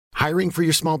Hiring for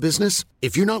your small business?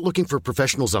 If you're not looking for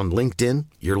professionals on LinkedIn,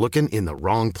 you're looking in the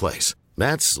wrong place.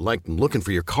 That's like looking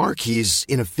for your car keys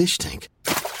in a fish tank.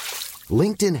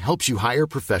 LinkedIn helps you hire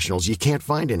professionals you can't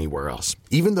find anywhere else,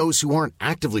 even those who aren't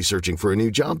actively searching for a new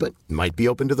job but might be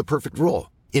open to the perfect role.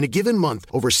 In a given month,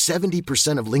 over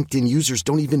 70% of LinkedIn users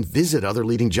don't even visit other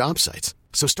leading job sites.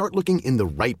 So start looking in the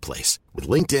right place. With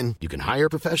LinkedIn, you can hire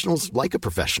professionals like a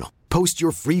professional. Post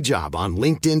your free job on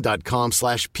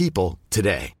linkedin.com/people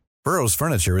today. Burrow's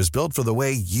furniture is built for the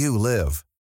way you live.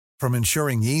 From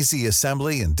ensuring easy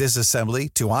assembly and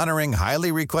disassembly to honoring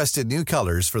highly requested new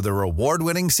colors for their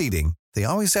award-winning seating, they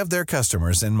always have their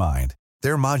customers in mind.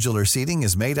 Their modular seating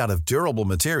is made out of durable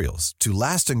materials to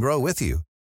last and grow with you.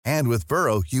 And with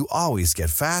Burrow, you always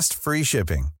get fast, free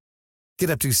shipping.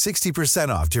 Get up to 60%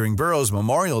 off during Burrow's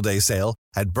Memorial Day sale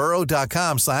at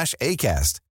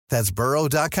burrow.com/ACAST. That's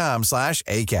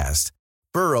burrow.com/ACAST.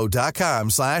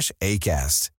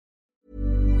 burrow.com/ACAST.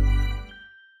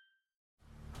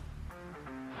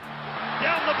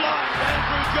 Down the blind,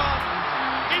 Andrew John.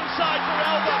 Inside for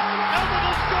Albert. Albert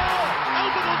will score.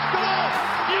 Albert will score.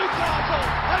 Newcastle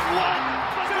have won.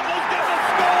 The Devils get the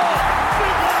score.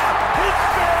 Big lad. It's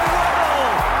farewell.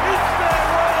 It's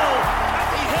farewell.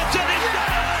 He hits it. He's got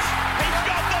it. He's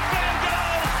got the fan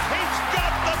goal. He's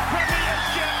got the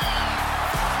premiership.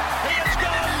 He has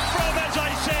gone from, as I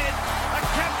said, a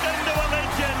captain to a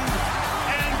legend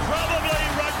and probably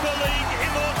rugby league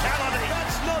immortality.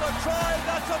 That's not a try.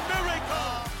 That's a miracle.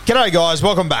 G'day guys,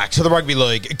 welcome back to the Rugby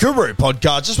League Guru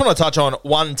podcast. Just want to touch on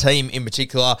one team in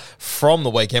particular from the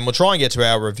weekend. We'll try and get to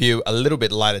our review a little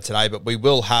bit later today, but we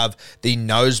will have the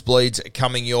nosebleeds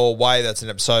coming your way. That's an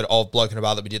episode of Bloke in a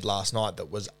Bar that we did last night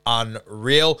that was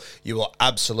unreal. You will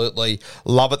absolutely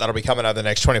love it. That'll be coming over the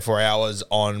next 24 hours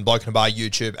on Bloke in a Bar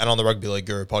YouTube and on the Rugby League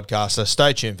Guru podcast, so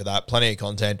stay tuned for that. Plenty of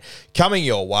content coming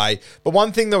your way. But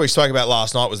one thing that we spoke about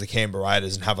last night was the Canberra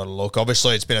Raiders and having a look.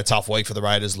 Obviously, it's been a tough week for the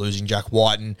Raiders, losing Jack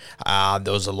Whiten.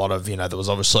 There was a lot of, there was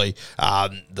obviously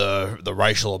the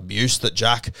racial abuse that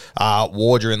Jack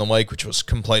wore during the week, which was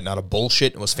complete and utter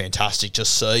bullshit. It was fantastic to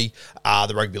see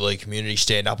the rugby league community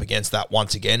stand up against that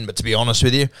once again. But to be honest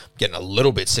with you, I'm getting a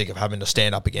little bit sick of having to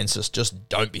stand up against us. Just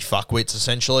don't be fuckwits,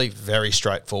 essentially. Very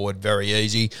straightforward, very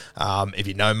easy. If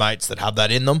you know mates that have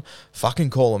that in them, fucking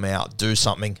call them out. Do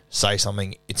something, say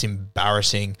something. It's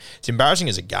embarrassing. It's embarrassing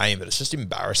as a game, but it's just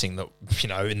embarrassing that,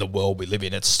 in the world we live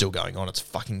in, it's still going on. It's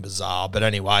fucking bizarre. But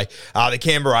anyway, the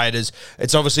Canberra Raiders,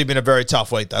 it's obviously been a very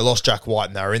tough week. They lost Jack White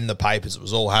and they were in the papers. It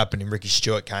was all happening. Ricky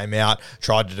Stewart came out,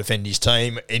 tried to defend his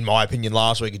team. In my opinion,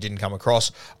 last week it didn't come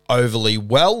across overly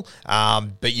well,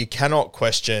 but you cannot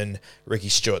question Ricky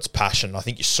Stewart's passion. I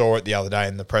think you saw it the other day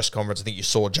in the press conference. I think you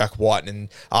saw Jack Whiten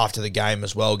after the game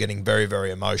as well, getting very,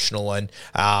 very emotional. And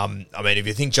if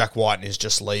you think Jack Whiten is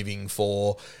just leaving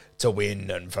to win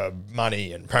and for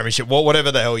money and premiership,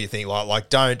 whatever the hell you think,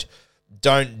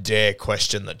 don't dare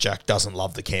question that Jack doesn't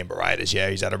love the Canberra Raiders. Yeah,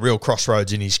 he's at a real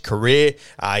crossroads in his career.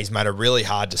 He's made a really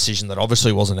hard decision that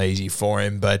obviously wasn't easy for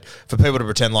him, but for people to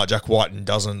pretend like Jack Whiten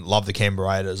doesn't love the Canberra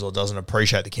Raiders or doesn't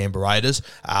appreciate the Canberra Raiders,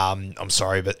 I'm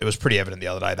sorry, but it was pretty evident the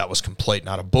other day that was complete and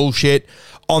utter bullshit.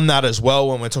 On that as well,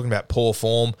 when we're talking about poor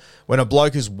form, when a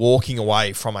bloke is walking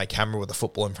away from a camera with a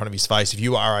football in front of his face, if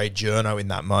you are a journo in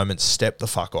that moment, step the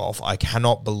fuck off. I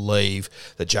cannot believe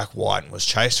that Jack Whiten was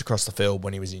chased across the field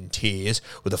when he was in tears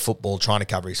with a football trying to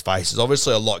cover his face. There's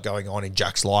obviously a lot going on in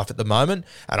Jack's life at the moment,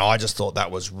 and I just thought that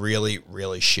was really,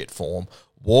 really shit form.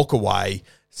 Walk away.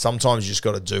 Sometimes you just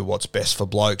got to do what's best for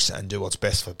blokes and do what's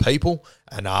best for people.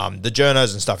 And the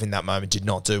journos and stuff in that moment did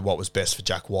not do what was best for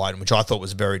Jack Whiten, which I thought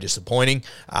was very disappointing.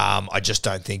 I just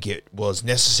don't think it was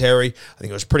necessary. I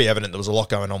think it was pretty evident there was a lot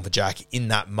going on for Jack in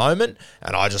that moment.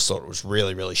 And I just thought it was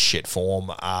really, really shit form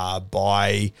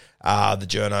by the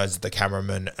journos, the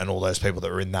cameraman, and all those people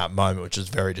that were in that moment, which was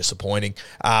very disappointing.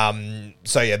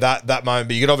 That moment.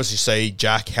 But you could obviously see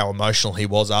Jack, how emotional he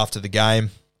was after the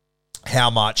game.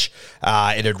 How much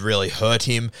it had really hurt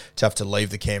him to have to leave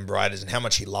the Canberra Raiders, and how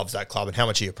much he loves that club and how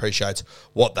much he appreciates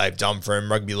what they've done for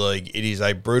him. Rugby league, it is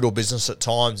a brutal business at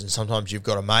times, and sometimes you've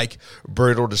got to make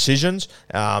brutal decisions.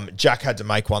 Jack had to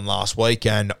make one last week,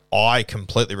 and I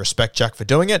completely respect Jack for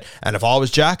doing it. And if I was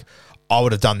Jack, I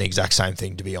would have done the exact same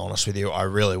thing, to be honest with you. I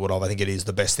really would have. I think it is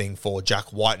the best thing for Jack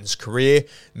Whiten's career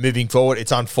moving forward.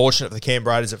 It's unfortunate for the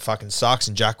Canberra Raiders. It fucking sucks,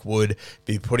 and Jack would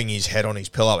be putting his head on his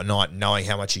pillow at night knowing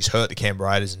how much he's hurt the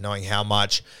Canberra Raiders and knowing how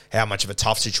much of a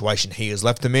tough situation he has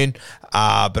left them in.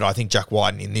 But I think Jack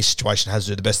Whiten in this situation has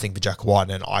to do the best thing for Jack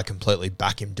Whiten, and I completely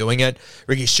back him doing it.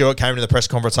 Ricky Stewart came to the press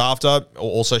conference after,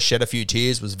 also shed a few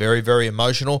tears, was very, very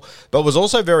emotional, but was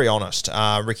also very honest.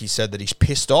 Ricky said that he's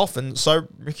pissed off, and so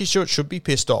Ricky Stewart should should be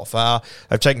pissed off.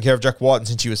 They've taken care of Jack Whiten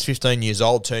since he was 15 years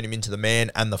old, turned him into the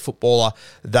man and the footballer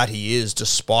that he is,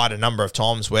 despite a number of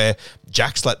times where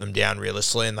Jack's let them down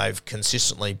realistically and they've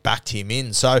consistently backed him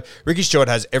in. So Ricky Stuart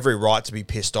has every right to be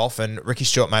pissed off, and Ricky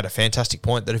Stuart made a fantastic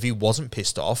point that if he wasn't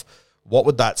pissed off, what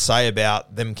would that say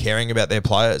about them caring about their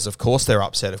players? Of course they're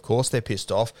upset. Of course they're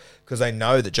pissed off because they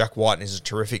know that Jack Whiten is a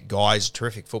terrific guy, he's a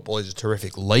terrific footballer, he's a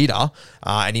terrific leader,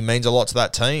 and he means a lot to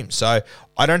that team. So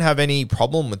I don't have any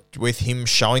problem with him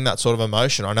showing that sort of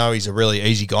emotion. I know he's a really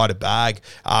easy guy to bag,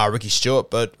 Ricky Stuart,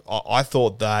 but I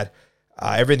thought that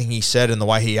everything he said and the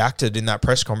way he acted in that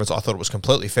press conference, I thought it was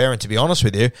completely fair. And to be honest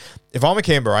with you, if I'm a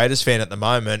Canberra Raiders fan at the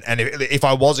moment, and if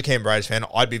I was a Canberra Raiders fan,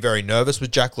 I'd be very nervous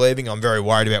with Jack leaving. I'm very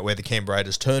worried about where the Canberra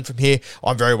Raiders turn from here.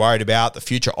 I'm very worried about the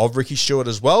future of Ricky Stuart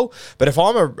as well. But if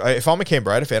I'm a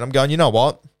Canberra Raiders fan, I'm going, you know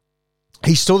what?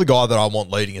 He's still the guy that I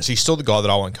want leading us. He's still the guy that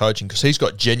I want coaching because he's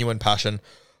got genuine passion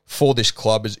for this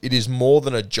club. It is more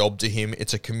than a job to him.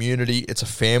 It's a community. It's a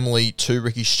family to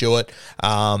Ricky Stuart.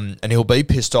 And he'll be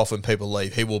pissed off when people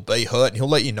leave. He will be hurt and he'll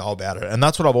let you know about it. And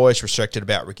that's what I've always respected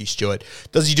about Ricky Stuart.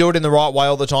 Does he do it in the right way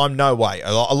all the time? No way.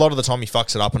 A lot of the time he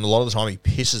fucks it up and a lot of the time he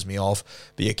pisses me off.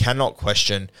 But you cannot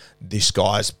question this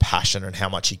guy's passion and how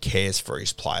much he cares for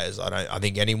his players. I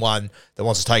think anyone that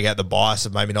wants to take out the bias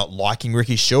of maybe not liking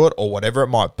Ricky Stuart or whatever it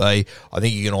might be, I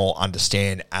think you can all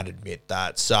understand and admit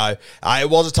that. So it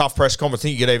was a tough press conference. I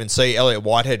think you could even see Elliot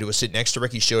Whitehead, who was sitting next to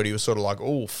Ricky Stuart. He was sort of like,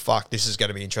 oh, fuck, this is going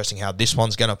to be interesting how this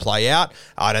one's going to play out.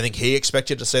 I don't think he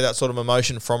expected to see that sort of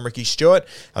emotion from Ricky Stuart.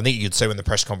 I think you could see when the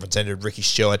press conference ended, Ricky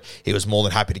Stuart, he was more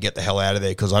than happy to get the hell out of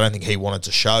there because I don't think he wanted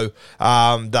to show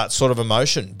that sort of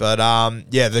emotion. But,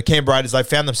 the Canberra Raiders, they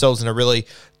found themselves in a really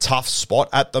tough spot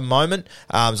at the moment.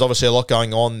 There's obviously a lot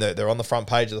going on. They're on the front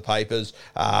page of the papers.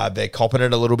 They're copping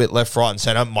it a little bit left, right, and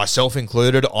centre, myself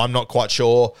included. I'm not quite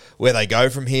sure where they go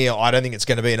from here. I don't think it's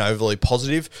going to be an overly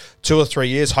positive 2 or 3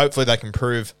 years. Hopefully they can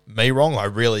prove me wrong. I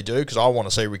really do, because I want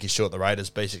to see Ricky Stuart and the Raiders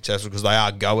be successful because they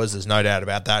are goers. There's no doubt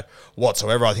about that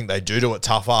whatsoever. I think they do it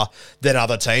tougher than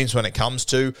other teams when it comes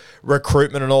to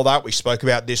recruitment and all that. We spoke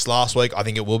about this last week. I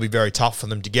think it will be very tough for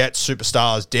them to get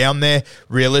superstars down there.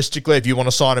 Realistically, if you want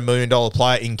to sign $1 million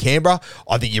player in Canberra,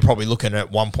 I think you're probably looking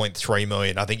at $1.3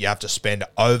 million. I think you have to spend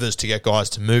overs to get guys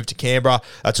to move to Canberra.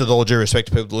 That's with all due respect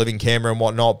to people that live in Canberra and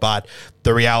whatnot, but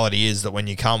the reality is that when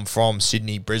you come from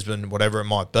Sydney, Brisbane, whatever it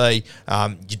might be,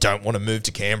 you don't want to move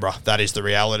to Canberra. That is the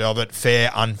reality of it.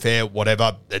 Fair, unfair,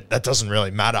 whatever, that doesn't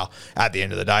really matter at the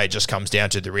end of the day. It just comes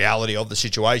down to the reality of the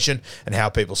situation and how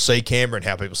people see Canberra and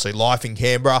how people see life in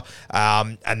Canberra,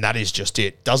 and that is just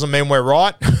it. Doesn't mean we're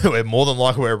right. We're more than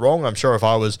likely we're wrong. I'm sure if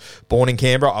I was born in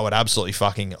Canberra, I would absolutely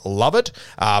fucking love it,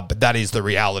 but that is the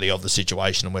reality of the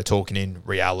situation, and we're talking in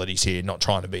realities here, not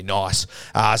trying to be nice.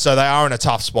 So they are in a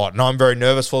tough spot, and I'm very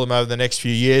nervous for them over the next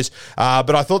few years,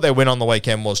 but I thought their win on the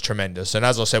weekend was tremendous. And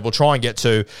as I said, we'll try and get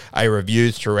to a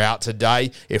review throughout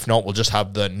today. If not, we'll just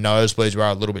have the nosebleeds. We're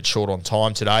a little bit short on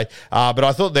time today, but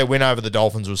I thought their win over the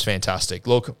Dolphins was fantastic.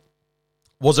 Look,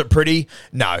 was it pretty?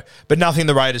 No. But nothing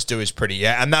the Raiders do is pretty,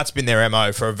 yeah? And that's been their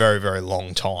MO for a very, very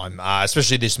long time,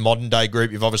 especially this modern-day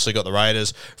group. You've obviously got the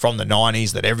Raiders from the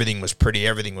 90s, that everything was pretty,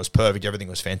 everything was perfect, everything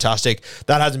was fantastic.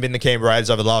 That hasn't been the Canberra Raiders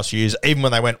over the last few years. Even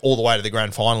when they went all the way to the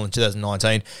grand final in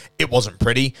 2019, it wasn't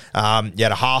pretty. You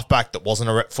had a halfback that wasn't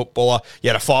a rep footballer.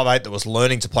 You had a 5'8" that was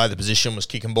learning to play the position, was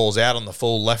kicking balls out on the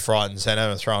full left, right, and centre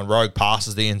and throwing rogue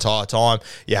passes the entire time.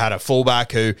 You had a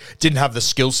fullback who didn't have the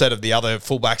skill set of the other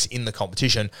fullbacks in the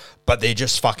competition, but they're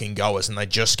just fucking goers and they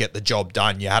just get the job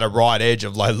done. You had a right edge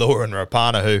of Leilua and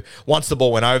Rapana who, once the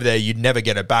ball went over there, you'd never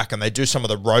get it back, and they do some of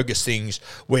the roguest things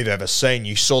we've ever seen.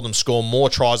 You saw them score more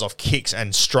tries off kicks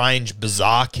and strange,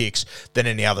 bizarre kicks than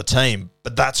any other team.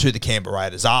 But that's who the Canberra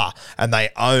Raiders are, and they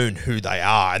own who they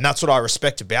are. And that's what I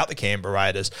respect about the Canberra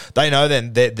Raiders. They know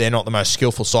they're not the most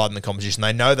skillful side in the competition.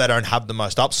 They know they don't have the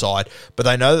most upside, but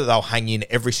they know that they'll hang in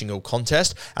every single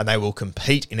contest, and they will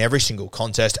compete in every single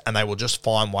contest, and they will just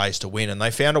find ways to win. And they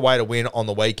found a way to win on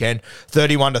the weekend,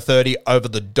 31-30 over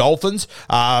the Dolphins.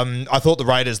 I thought the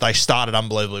Raiders, they started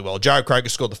unbelievably well. Jared Croker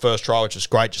scored the first try, which was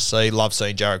great to see. Love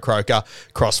seeing Jared Croker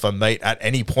cross for meat at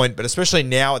any point, but especially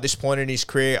now at this point in his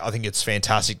career, I think it's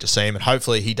fantastic to see him, and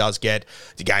hopefully he does get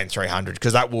to game 300,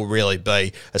 because that will really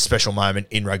be a special moment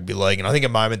in rugby league, and I think a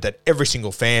moment that every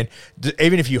single fan,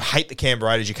 even if you hate the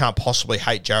Canberra Raiders, you can't possibly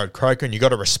hate Jared Croker, and you've got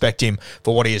to respect him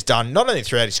for what he has done, not only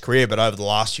throughout his career, but over the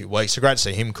last few weeks. So great to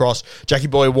see him cross. Jackie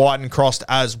Boy Whiten crossed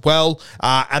as well,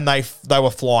 and they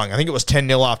were flying. I think it was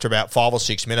 10-0 after about 5 or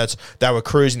 6 minutes. They were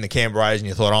cruising the Canberra Raiders, and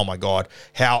you thought, oh my God,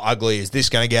 how ugly is this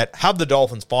going to get? Have the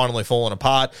Dolphins finally fallen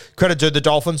apart? Credit to the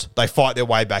Dolphins, they fight their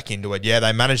way back into it. scored. Yeah,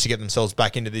 they managed to get themselves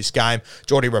back into this game.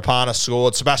 Jordi Rapana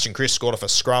scored. Sebastian Chris scored off a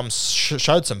scrum.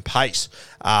 Showed some pace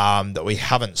that we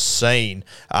haven't seen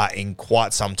in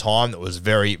quite some time. That was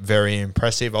very, very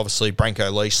impressive. Obviously,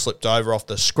 Branko Lee slipped over off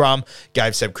the scrum,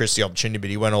 gave Seb Chris the opportunity, but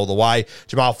he went all the way.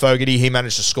 Jamal Fogarty, he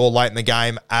managed to score late in the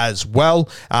game as well.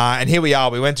 And here we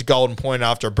are. We went to Golden Point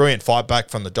after a brilliant fight back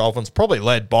from the Dolphins, probably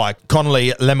led by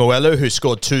Connolly Lemuelu, who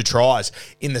scored 2 tries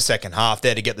in the second half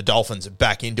there to get the Dolphins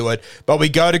back into it. But we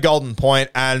go to Golden Point,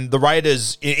 and the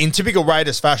Raiders, in typical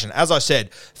Raiders fashion, as I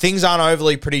said, things aren't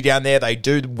overly pretty down there. They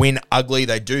do win ugly.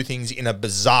 They do things in a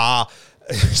bizarre,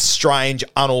 strange,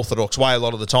 unorthodox way a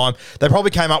lot of the time. They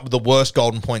probably came up with the worst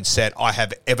Golden Point set I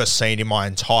have ever seen in my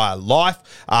entire life,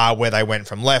 where they went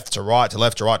from left to right to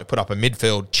left to right to put up a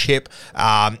midfield chip.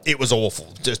 It was awful.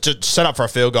 To set up for a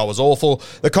field goal was awful.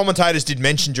 The commentators did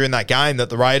mention during that game that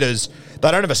the Raiders, they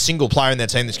don't have a single player in their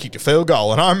team that's kicked a field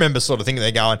goal. And I remember sort of thinking,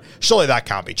 they're going, surely that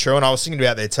can't be true. And I was thinking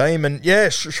about their team, and yeah,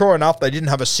 sure enough, they didn't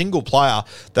have a single player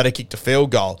that had kicked a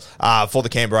field goal for the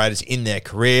Canberra Raiders in their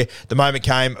career. The moment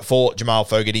came for Jamal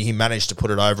Fogarty. He managed to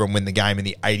put it over and win the game in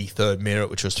the 83rd minute,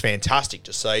 which was fantastic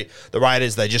to see. The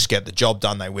Raiders, they just get the job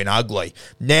done. They win ugly.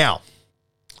 Now,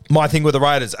 my thing with the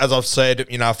Raiders, as I've said,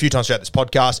 a few times throughout this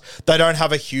podcast, they don't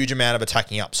have a huge amount of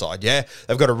attacking upside, yeah?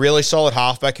 They've got a really solid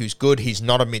halfback who's good. He's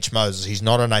not a Mitch Moses. He's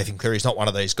not a Nathan Cleary. He's not one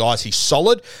of these guys. He's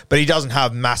solid, but he doesn't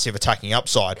have massive attacking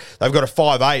upside. They've got a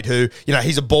 5'8" who,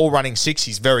 he's a ball-running 6.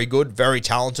 He's very good, very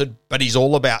talented, but he's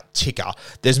all about ticker.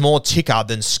 There's more ticker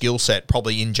than skill set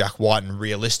probably in Jack White, and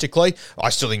realistically, I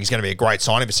still think he's going to be a great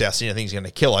signing for South Sydney. I think he's going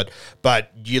to kill it,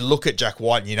 but you look at Jack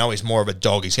White and he's more of a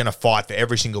dog. He's going to fight for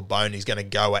every single bone. He's going to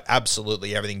go at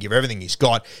absolutely everything, give everything he's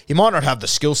got. He might not have the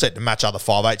skill set to match other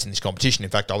 5'8s in this competition.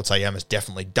 In fact, I would say he almost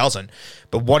definitely doesn't.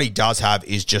 But what he does have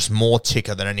is just more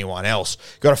ticker than anyone else.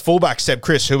 Got a fullback, Seb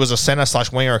Chris, who was a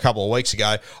centre/winger a couple of weeks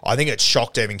ago. I think it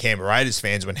shocked even Canberra Raiders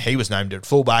fans when he was named at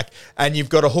fullback. And you've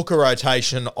got a hooker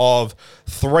rotation of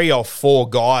 3 or 4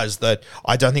 guys that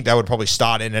I don't think they would probably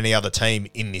start in any other team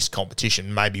in this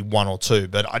competition, maybe 1 or 2,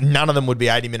 but none of them would be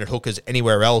 80-minute hookers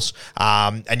anywhere else.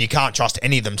 And you can't trust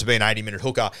any of them to be an 80-minute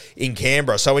hooker in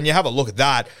Canberra. So when you have a look at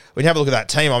that,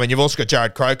 team, you've also got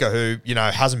Jared Croker, who,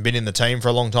 hasn't been in the team for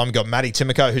a long time. You've got Matty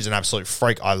Timoko, who's an absolute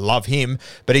freak. I love him,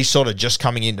 but he's sort of just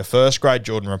coming into first grade.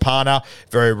 Jordan Rapana,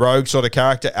 very rogue sort of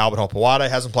character. Albert Hopewade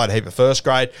hasn't played a heap of first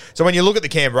grade. So when you look at the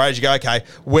Canberra Raiders, you go, okay,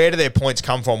 where do their points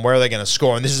come from? Where are they going to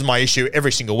score? And this is my issue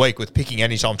every single week with picking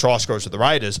anytime try scorers with the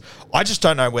Raiders. I just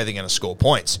don't know where they're going to score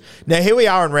points. Now, here we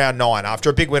are in round 9 after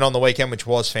a big win on the weekend, which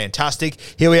was fantastic.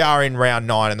 Here we are in round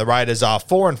 9, and the Raiders are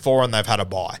 4-4, and they've had a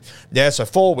bye. Yeah, so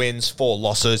 4 wins, 4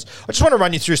 losses. I just want to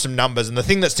run you through some numbers, and the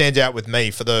thing that stands out with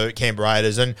me for the Canberra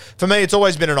Raiders, and for me, it's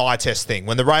always been an eye test thing.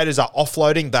 When the Raiders are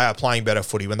offloading, they are playing better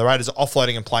footy. When the Raiders are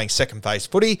offloading and playing second phase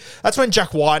footy, that's when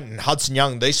Jack White and Hudson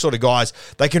Young, these sort of guys,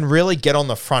 they can really get on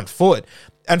the front foot.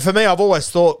 And for me, I've always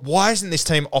thought, why isn't this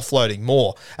team offloading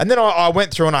more? And then I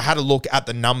went through and I had a look at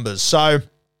the numbers. So,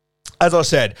 as I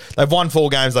said, they've won 4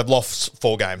 games, they've lost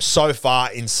 4 games so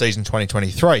far in season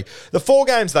 2023. The 4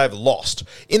 games they've lost,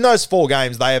 in those 4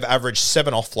 games, they have averaged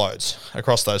 7 offloads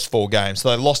across those 4 games. So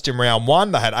they lost in round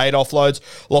 1, they had 8 offloads.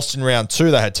 Lost in round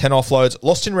 2, they had 10 offloads.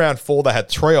 Lost in round 4, they had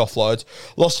 3 offloads.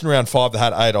 Lost in round 5, they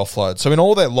had 8 offloads. So in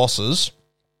all their losses,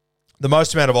 the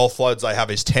most amount of offloads they have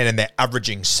is 10, and they're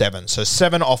averaging 7. So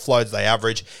 7 offloads they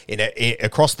average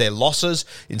across their losses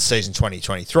in season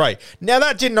 2023. Now,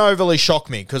 that didn't overly shock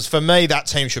me, because for me, that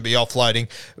team should be offloading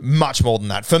much more than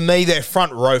that. For me, their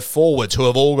front row forwards, who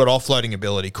have all got offloading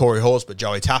ability, Corey Horsburgh,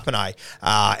 Joey Tapine,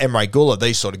 Emre Guler,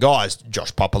 these sort of guys,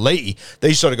 Josh Papali'i,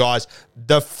 these sort of guys,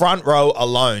 the front row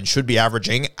alone should be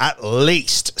averaging at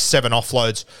least 7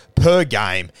 offloads per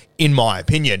game, in my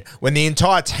opinion. When the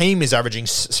entire team is averaging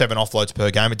 7 offloads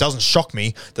per game, it doesn't shock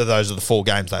me that those are the 4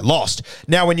 games they lost.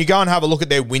 Now, when you go and have a look at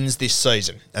their wins this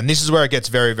season, and this is where it gets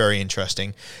very, very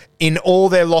interesting, in all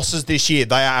their losses this year,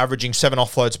 they are averaging 7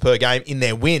 offloads per game. In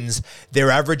their wins, they're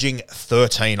averaging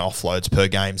 13 offloads per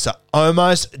game. So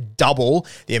almost double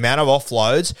the amount of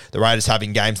offloads the Raiders have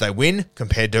in games they win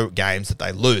compared to games that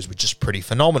they lose, which is pretty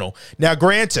phenomenal. Now,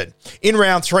 granted, in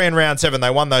round 3 and round 7, they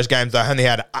won those games. They only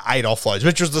had 8 offloads,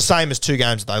 which was the same as 2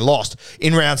 games that they lost.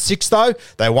 In round 6, though,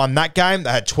 they won that game. They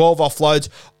had 12 offloads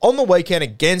on the weekend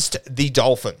against the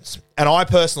Dolphins. And I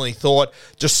personally thought,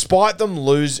 despite them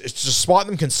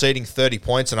conceding 30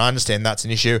 points, and I understand that's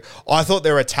an issue, I thought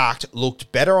their attack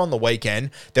looked better on the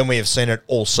weekend than we have seen it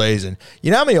all season.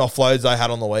 You know how many offloads they had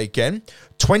on the weekend?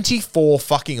 24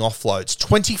 fucking offloads.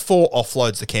 24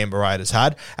 offloads the Canberra Raiders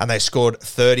had, and they scored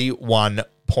 31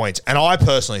 points. And I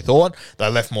personally thought they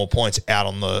left more points out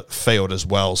on the field as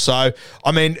well. So,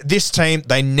 I mean, this team,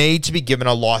 they need to be given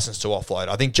a license to offload.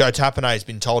 I think Joe Tapine has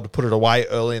been told to put it away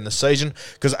early in the season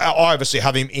because I obviously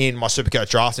have him in my Supercoach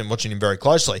draft and watching him very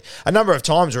closely. A number of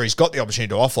times where he's got the opportunity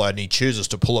to offload and he chooses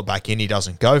to pull it back in, he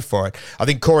doesn't go for it. I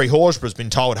think Corey Horsburgh's been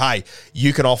told, hey,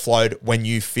 you can offload when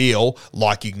you feel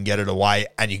like you can get it away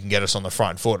and you can get us on the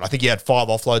front foot. I think he had 5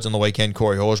 offloads on the weekend,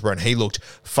 Corey Horsburgh, and he looked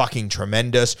fucking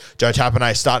tremendous. Joe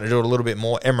Tapine is starting to do it a little bit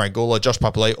more. Emre Gula, Josh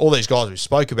Papali'i, all these guys we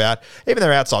spoke about, even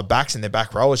their outside backs and their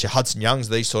back rowers, your Hudson Youngs,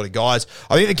 these sort of guys.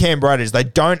 I think the Canberra Raiders, they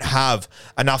don't have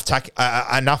enough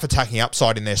attacking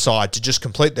upside in their side to just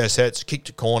complete their sets, kick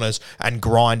to corners, and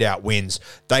grind out wins.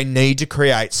 They need to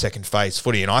create second phase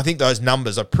footy, and I think those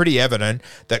numbers are pretty evident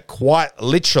that quite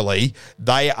literally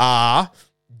they are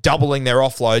doubling their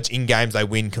offloads in games they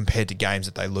win compared to games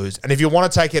that they lose. And if you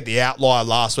want to take it the outlier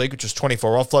last week, which was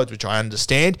 24 offloads, which I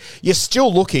understand, you're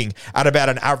still looking at about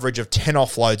an average of 10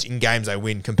 offloads in games they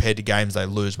win compared to games they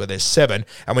lose, where there's 7.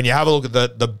 And when you have a look at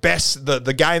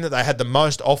the game that they had the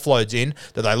most offloads in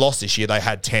that they lost this year, they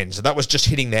had 10. So that was just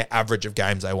hitting their average of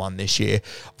games they won this year.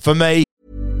 For me,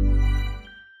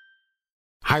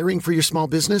 Hiring for your small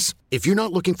business? If you're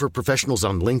not looking for professionals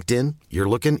on LinkedIn, you're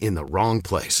looking in the wrong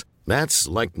place. That's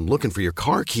like looking for your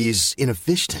car keys in a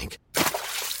fish tank.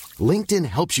 LinkedIn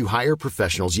helps you hire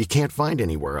professionals you can't find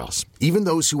anywhere else, even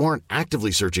those who aren't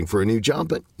actively searching for a new job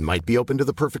but might be open to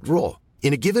the perfect role.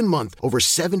 In a given month, over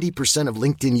 70% of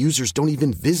LinkedIn users don't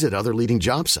even visit other leading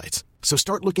job sites. So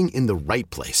start looking in the right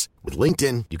place. With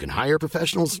LinkedIn, you can hire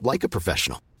professionals like a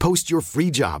professional. Post your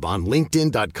free job on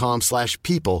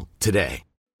linkedin.com/people today.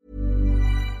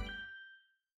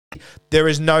 There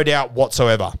is no doubt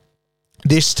whatsoever.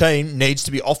 This team needs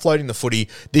to be offloading the footy.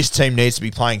 This team needs to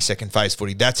be playing second phase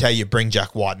footy. That's how you bring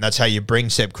Jack White, and that's how you bring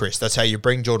Seb Chris. That's how you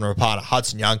bring Jordan Rapana,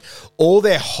 Hudson Young. All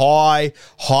their high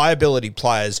ability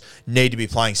players need to be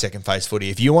playing second phase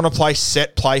footy. If you want to play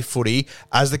set play footy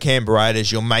as the Canberra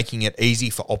Raiders, you're making it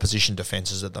easy for opposition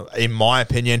defences, in my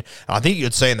opinion. And I think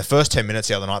you'd see in the first 10 minutes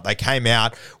the other night, they came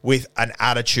out with an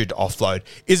attitude to offload.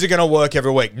 Is it going to work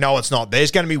every week? No, it's not. There's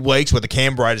going to be weeks where the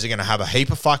Canberra Raiders are going to have a heap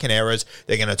of fucking errors.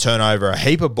 They're going to turn over a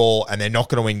heap of ball and they're not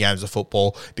going to win games of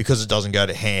football because it doesn't go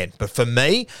to hand. But for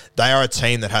me, they are a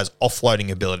team that has offloading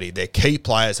ability. Their key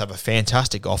players have a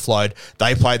fantastic offload.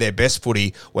 They play their best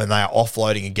footy when they are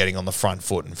offloading and getting on the front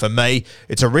foot. And for me,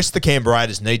 it's a risk the Canberra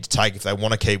Raiders need to take if they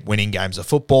want to keep winning games of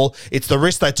football. It's the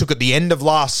risk they took at the end of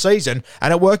last season,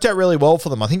 and it worked out really well for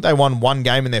them. I think they won 1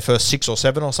 game in their first 6 or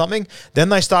 7 or something. Then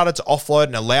they started to offload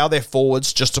and allow their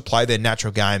forwards just to play their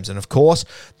natural games. And of course,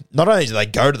 not only did they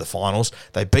go to the finals,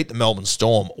 they beat the Melbourne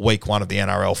Storm week 1 of the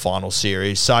NRL final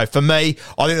series. So for me,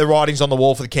 I think the writing's on the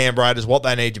wall for the Canberra Raiders. What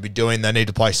they need to be doing, they need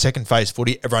to play second phase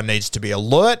footy. Everyone needs to be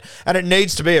alert, and it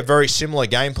needs to be a very similar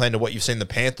game plan to what you've seen the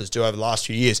Panthers do over the last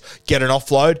few years. Get an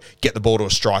offload, get the ball to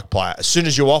a strike player. As soon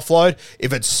as you offload,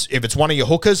 if it's one of your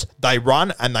hookers, they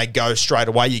run and they go straight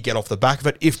away. You get off the back of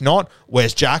it. If not,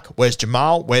 where's Jack? Where's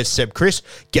Jamal? Where's Seb Chris?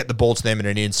 Get the ball to them in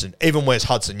an instant. Even where's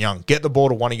Hudson Young? Get the ball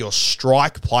to one of your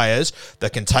strike players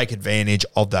that can take advantage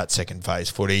of that second phase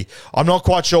footy. I'm not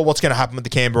quite sure what's going to happen with the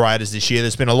Canberra Raiders this year.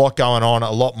 There's been a lot going on,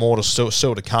 a lot more to still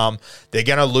to come. They're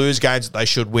going to lose games that they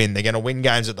should win. They're going to win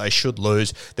games that they should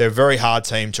lose. They're a very hard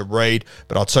team to read,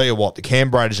 but I'll tell you what, the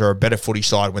Canberra Raiders are a better footy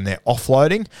side when they're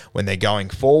offloading, when they're going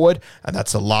forward, and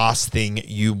that's the last thing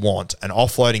you want. An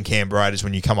offloading Canberra Raiders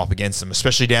when you come up against them,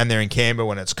 especially down there in Canberra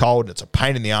when it's cold. It's a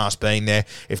pain in the ass being there.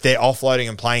 If they're offloading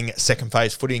and playing second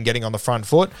phase footy and getting on the front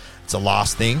foot, it's the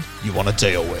last thing you want to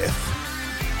deal with.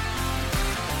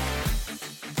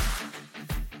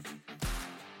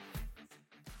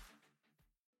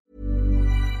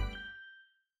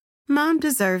 Mom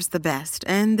deserves the best,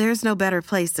 and there's no better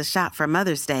place to shop for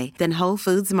Mother's Day than Whole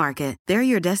Foods Market. They're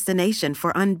your destination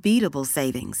for unbeatable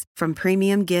savings, from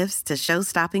premium gifts to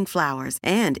show-stopping flowers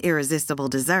and irresistible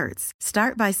desserts.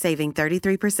 Start by saving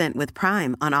 33% with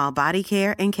Prime on all body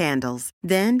care and candles.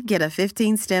 Then get a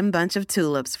 15-stem bunch of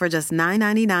tulips for just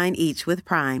 $9.99 each with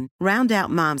Prime. Round out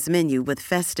Mom's menu with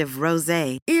festive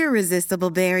rosé, irresistible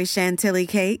berry chantilly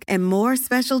cake, and more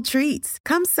special treats.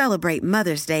 Come celebrate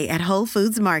Mother's Day at Whole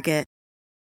Foods Market.